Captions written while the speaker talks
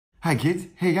Hey kids,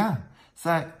 here you go.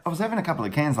 So, I was having a couple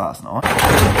of cans last night,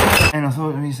 and I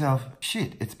thought to myself,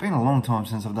 shit, it's been a long time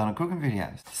since I've done a cooking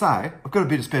video. So, I've got a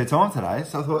bit of spare time today,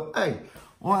 so I thought, hey,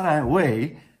 why don't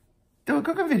we do a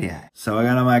cooking video? So we're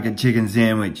gonna make a chicken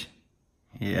sandwich.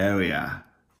 Here we are.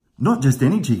 Not just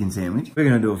any chicken sandwich, we're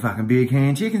gonna do a fucking beer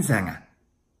can chicken sanger.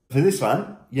 For this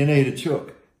one, you need a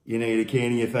chook. You need a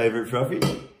can of your favourite frothy,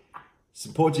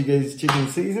 some Portuguese chicken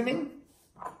seasoning,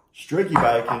 streaky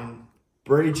bacon,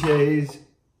 brie cheese,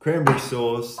 cranberry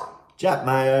sauce, Jap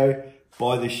mayo.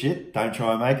 Buy this shit, don't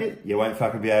try and make it, you won't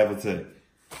fucking be able to.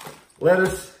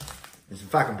 Lettuce, and some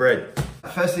fucking bread.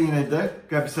 First thing you need to do,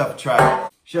 grab yourself a tray.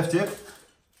 Chef tip,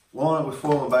 line it with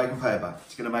foil and baking paper.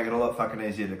 It's gonna make it a lot fucking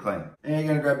easier to clean. And you're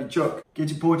gonna grab your chook. Get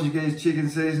your Portuguese chicken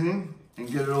seasoning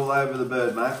and get it all over the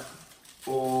bird, mate.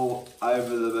 All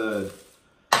over the bird.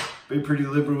 Be pretty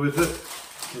liberal with it,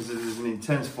 because it is an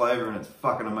intense flavour and it's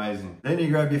fucking amazing. Then you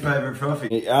grab your favourite frothy.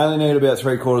 You only need about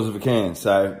 3/4 of a can,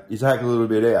 so you take a little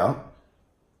bit out,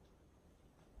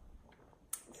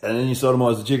 and then you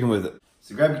sodomise the chicken with it.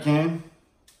 So grab your can,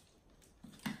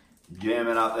 jam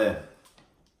it up there.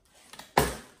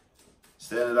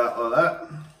 Stand it up like that.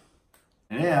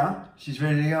 And now, she's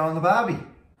ready to go on the barbie.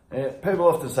 And people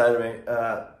often say to me,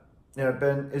 you know,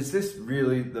 Ben, is this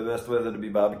really the best weather to be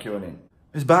barbecuing in?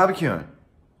 It's barbecuing.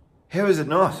 How is it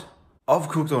not? I've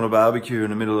cooked on a barbecue in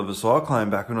the middle of a cyclone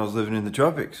back when I was living in the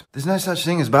tropics. There's no such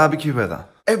thing as barbecue weather.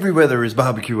 Every weather is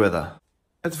barbecue weather.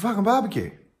 It's a fucking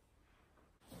barbecue.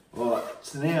 Right,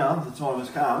 so now the time has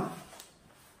come.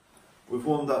 We've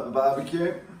warmed up the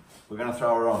barbecue. We're gonna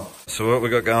throw her on. So what we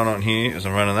got going on here is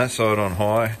I'm running that side on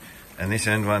high and this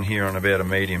end one here on about a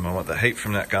medium. I want the heat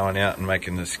from that going out and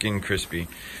making the skin crispy.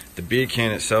 The beer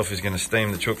can itself is gonna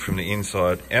steam the chook from the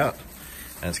inside out,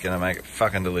 and it's gonna make it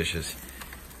fucking delicious.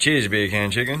 Cheers, beer can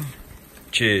chicken.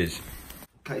 Cheers.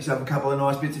 Cut yourself a couple of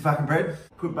nice bits of fucking bread.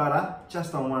 Put butter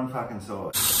just on one fucking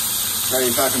side. Throw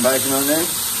your fucking bacon on there.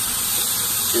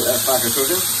 Get that fucking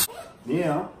cooking.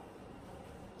 Now,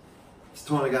 it's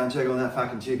time to go and check on that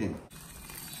fucking chicken.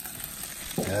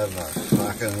 Have a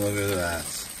fucking look at that.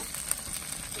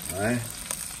 Hey?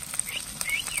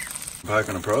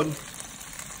 Poking a prod.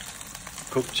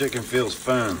 Cooked chicken feels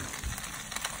firm.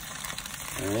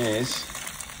 And this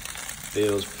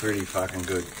feels pretty fucking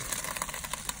good.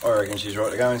 I reckon she's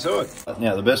right to go inside.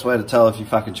 Now the best way to tell if your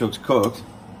fucking chook's cooked,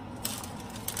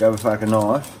 grab a fucking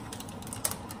knife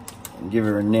and give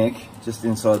her a nick just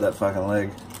inside that fucking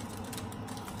leg.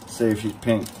 See if she's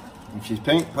pink. If she's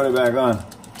pink, put it back on.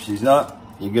 If she's not,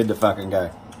 you're good to fucking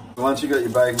go. Once you got your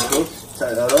bacon cooked,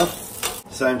 take that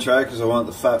off. Same tray, because I want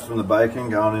the fat from the bacon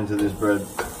going into this bread.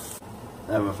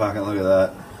 Have a fucking look at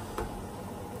that.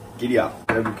 Giddy up.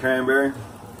 Grab your cranberry,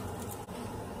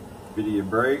 bit of your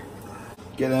brie.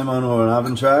 Get them onto an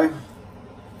oven tray.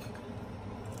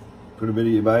 Put a bit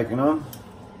of your bacon on.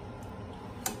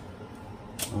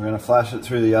 We're going to flash it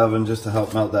through the oven just to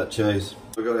help melt that cheese.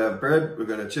 We've got our bread, we've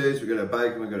got our cheese, we've got our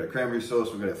bacon, we've got our cranberry sauce,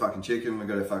 we've got our fucking chicken, we've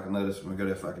got our fucking lettuce, and we've got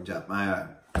our fucking Jap mayo.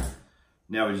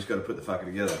 Now we just got to put the fucker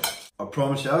together. I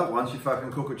promise you, once you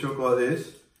fucking cook a chook like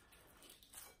this,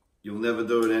 you'll never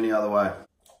do it any other way.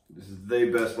 This is the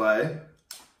best way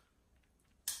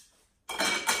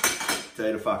to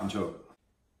eat a fucking chook.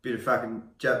 Bit of fucking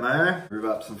Jap mayo, rip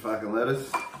up some fucking lettuce,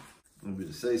 a little bit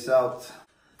of sea salt.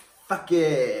 Fuck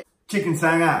yeah! Chicken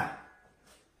sanger!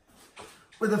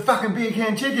 With a fucking beer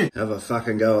can chicken. Have a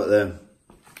fucking go at them.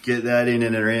 Get that in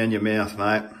and around your mouth,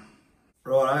 mate.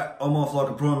 Righto, I'm off like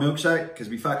a prawn milkshake because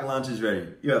my fucking lunch is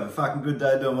ready. You have a fucking good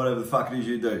day doing whatever the fuck it is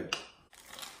you do.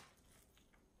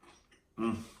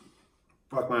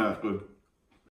 Fuck my ass, good.